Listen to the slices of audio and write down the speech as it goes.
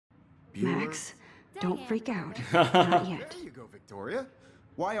Max, don't freak out. Not yet. There you go, Victoria.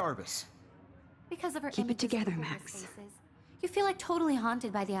 Why Arbus? Because of her Keep it images together, of hopeless Max. faces. You feel like totally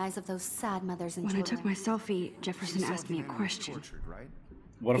haunted by the eyes of those sad mothers and When I children. took my selfie, Jefferson asked me a question. Tortured, right?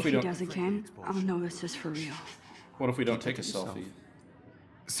 What if If we he don't? does again, I'll know this is for real. What if we don't take a Keep it to yourself. selfie?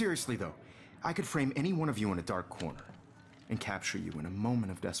 Seriously, though, I could frame any one of you in a dark corner and capture you in a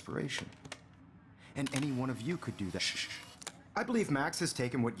moment of desperation. And any one of you could do that. Shh. I believe Max has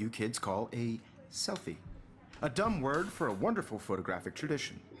taken what you kids call a selfie. A dumb word for a wonderful photographic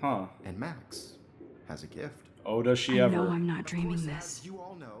tradition. Huh? And Max has a gift. Oh, does she I ever? know I'm not dreaming this. As you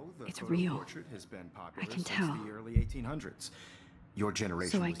all know, the It's photo real. portrait has been popular I can since tell. the early 1800s. Your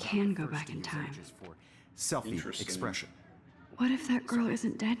generation So I was not can the go first back to in use time. images for selfie Interesting. expression. What if that girl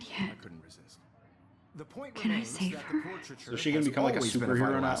isn't dead I yet? couldn't resist. The point Can I remains save that her? the portraiture So is she gonna has become like a always been superhero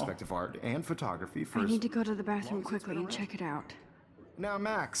vital now? aspect of art and photography for I as need to go to the bathroom long as it's quickly been and check it out. Now,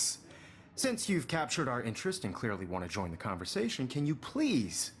 Max, since you've captured our interest and clearly want to join the conversation, can you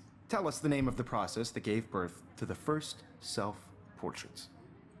please tell us the name of the process that gave birth to the first self-portraits?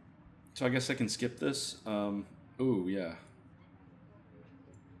 So I guess I can skip this. Ooh, yeah.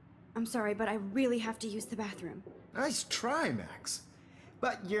 I'm sorry, but I really have to use the bathroom. Nice try, Max.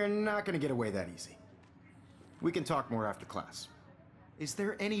 But you're not going to get away that easy. We can talk more after class. Is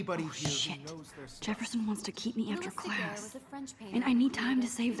there anybody here Shit. who knows their stuff? Jefferson wants to keep me after Louis Daguerre class. was a French painter And I who need time to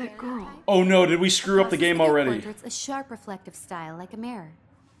created save that girl. daguerreotypes. Oh no, did we screw up the Process game to give already? Portraits a sharp reflective style like a mirror.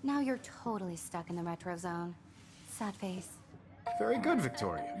 Now you're totally stuck in the retro zone. Sad face. Very good,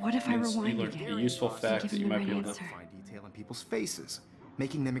 Victoria. What if I It's- you rewind learned again? a useful fact Give that me you the might be right able to. answer. Fine detail in people's faces,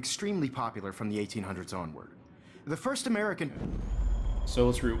 making them extremely popular from the 1800s onward. The first American... So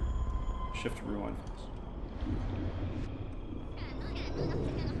let's shift to rewind.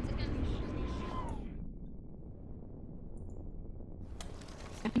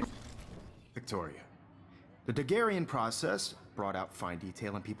 Victoria. The Daguerrean process brought out fine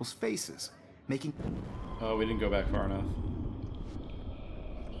detail in people's faces, making... Oh, we didn't go back far enough.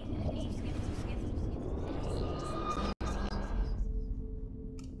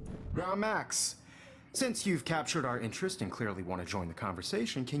 Now, Max, since you've captured our interest and clearly want to join the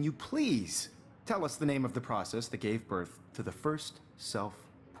conversation, can you please tell us the name of the process that gave birth to the first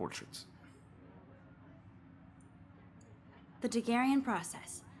self-portraits? The Daguerrean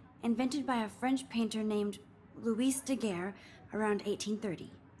process, invented by a French painter named Louis Daguerre around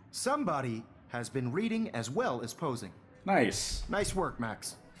 1830. Somebody has been reading as well as posing. Nice. Nice work,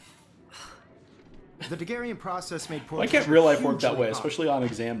 Max. The Daguerrean process made Why portraiture can't real life work that hugely way, popular, especially on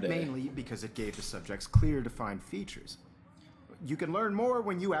exam day? mainly because it gave the subjects clear, defined features. You can learn more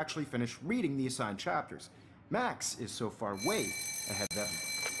when you actually finish reading the assigned chapters. Max is so far way ahead of everyone.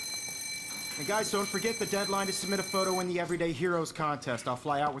 And guys, don't forget the deadline to submit a photo in the Everyday Heroes contest. I'll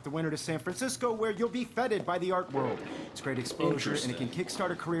fly out with the winner to San Francisco, where you'll be feted by the art world. It's great exposure, and it can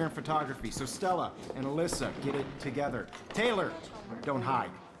kickstart a career in photography. So Stella and Alyssa, get it together. Taylor, don't hide.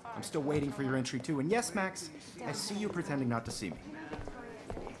 I'm still waiting for your entry too. And yes, Max, I see you pretending not to see me.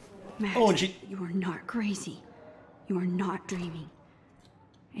 Max, Oh, and she- you are not crazy. You are not dreaming.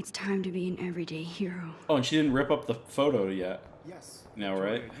 It's time to be an everyday hero. Oh, and she didn't rip up the photo yet. Yes. Now,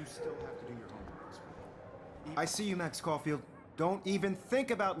 Victoria, right? You still have to do your homework. I see you, Max Caulfield. Don't even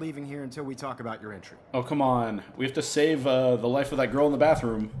think about leaving here until we talk about your entry. Oh, come on. We have to save the life of that girl in the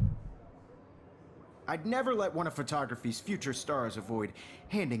bathroom. I'd never let one of photography's future stars avoid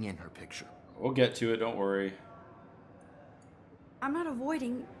handing in her picture. We'll get to it, don't worry. I'm not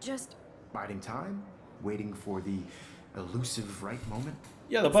avoiding, just... Biding time, waiting for the elusive right moment.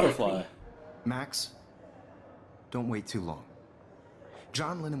 Yeah, the butterfly. Max, don't wait too long.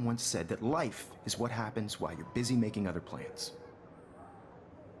 John Lennon once said that life is what happens while you're busy making other plans.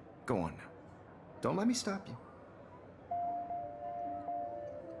 Go on now. Don't let me stop you.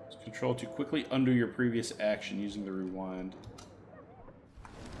 Control to quickly undo your previous action using the rewind.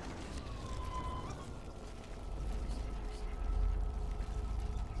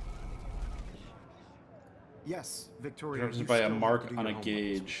 Yes, Victoria. Represented you by a still have mark to do on your a homework.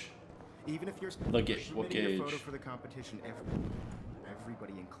 gauge. Even if you're What gauge? submitting your photo for the competition,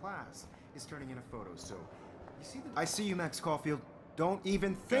 everybody in class is turning in a photo. So, you see I see you, Max Caulfield. Don't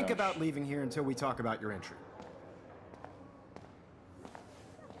even think Gosh. about leaving here until we talk about your entry.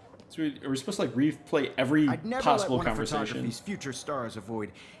 So are we supposed to like replay every I'd never possible let one of conversation? photography's future stars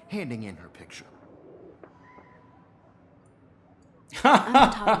avoid handing in her picture. I'm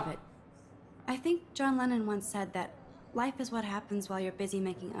on top of it. I think John Lennon once said that life is what happens while you're busy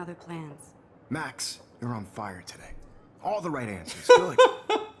making other plans. Max, you're on fire today. All the right answers. Good.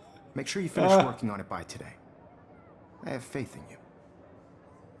 Make sure you finish working on it by today. I have faith in you.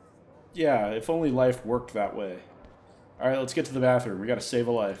 Yeah, if only life worked that way. Alright, let's get to the bathroom. We gotta save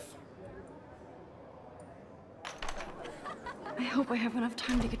a life. I hope I have enough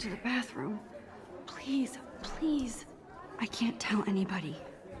time to get to the bathroom. Please, please. I can't tell anybody.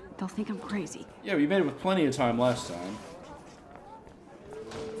 They'll think I'm crazy. Yeah, we made it with plenty of time last time.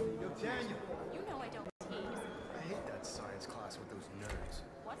 Yo, Daniel. You know I don't tease. I hate that science class with those nerds.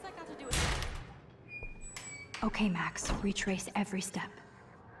 What's that got to do with... Okay, Max, retrace every step.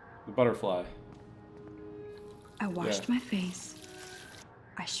 The butterfly. I washed Yeah. my face.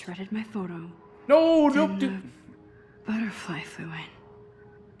 I shredded my photo. No, Then nope. the butterfly flew in.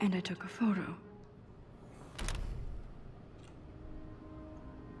 And I took a photo.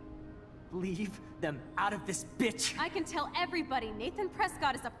 Leave them out of this bitch. I can tell everybody Nathan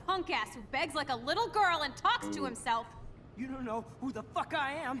Prescott is a punk ass who begs like a little girl and talks to himself. You don't know who the fuck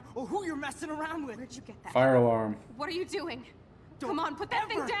I am or who you're messing around with. Where'd you get that? Fire alarm. What are you doing? Don't Come on, put that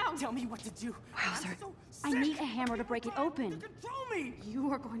thing ever down. Tell me what to do. Wowzer. I'm so I sick need a hammer to break it of open. trying to control me. You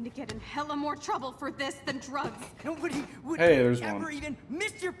are going to get in hella more trouble for this than drugs. Nobody would Hey, there's ever one. even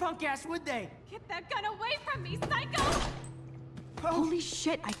miss your punk ass, would they? Get that gun away from me, psycho! Holy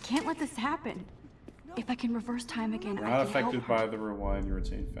shit, I can't let this happen. If I can reverse time again, You're I not can help affected her. by the rewind. You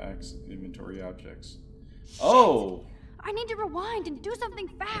retain facts, inventory objects. Oh! I need to rewind and do something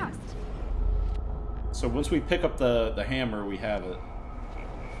fast. So once we pick up the hammer, we have it.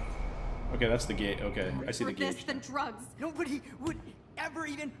 Okay, that's the gate. Okay, I see For the this gauge. than drugs. Nobody would ever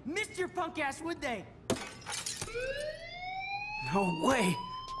even miss your punk ass, would they? No way.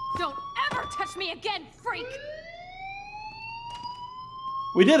 Don't ever touch me again, freak!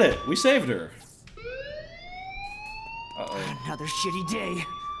 We did it! We saved her! Uh-oh. Another shitty day.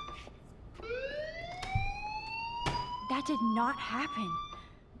 That did not happen.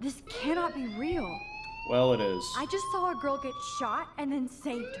 This cannot be real. Well, it is. I just saw a girl get shot and then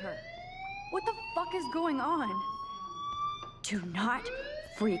saved her. What the fuck is going on? Do not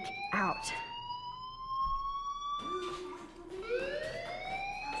freak out.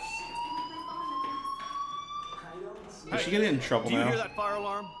 Is she getting in trouble Do you now? hear that fire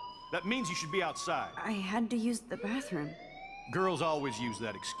alarm? That means you should be outside. I had to use the bathroom. Girls always use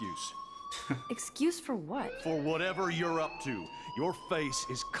that excuse. Excuse for what? For whatever you're up to, your face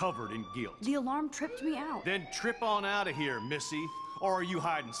is covered in guilt. The alarm tripped me out. Then trip on out of here, Missy. Or are you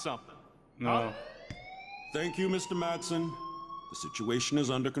hiding something? No. Thank you, Mr. Madsen. The situation is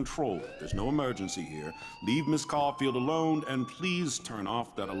under control. There's no emergency here. Leave Miss Caulfield alone, and please turn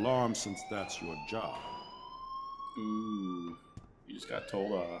off that alarm since that's your job. Ooh. You just got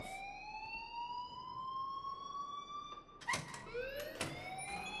told off.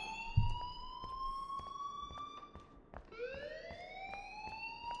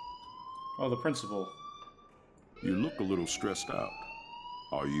 Oh, the principal. You look a little stressed out.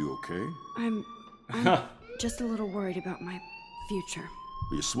 Are you okay? I'm just a little worried about my future.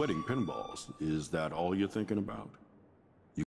 You're sweating pinballs. Is that all you're thinking about?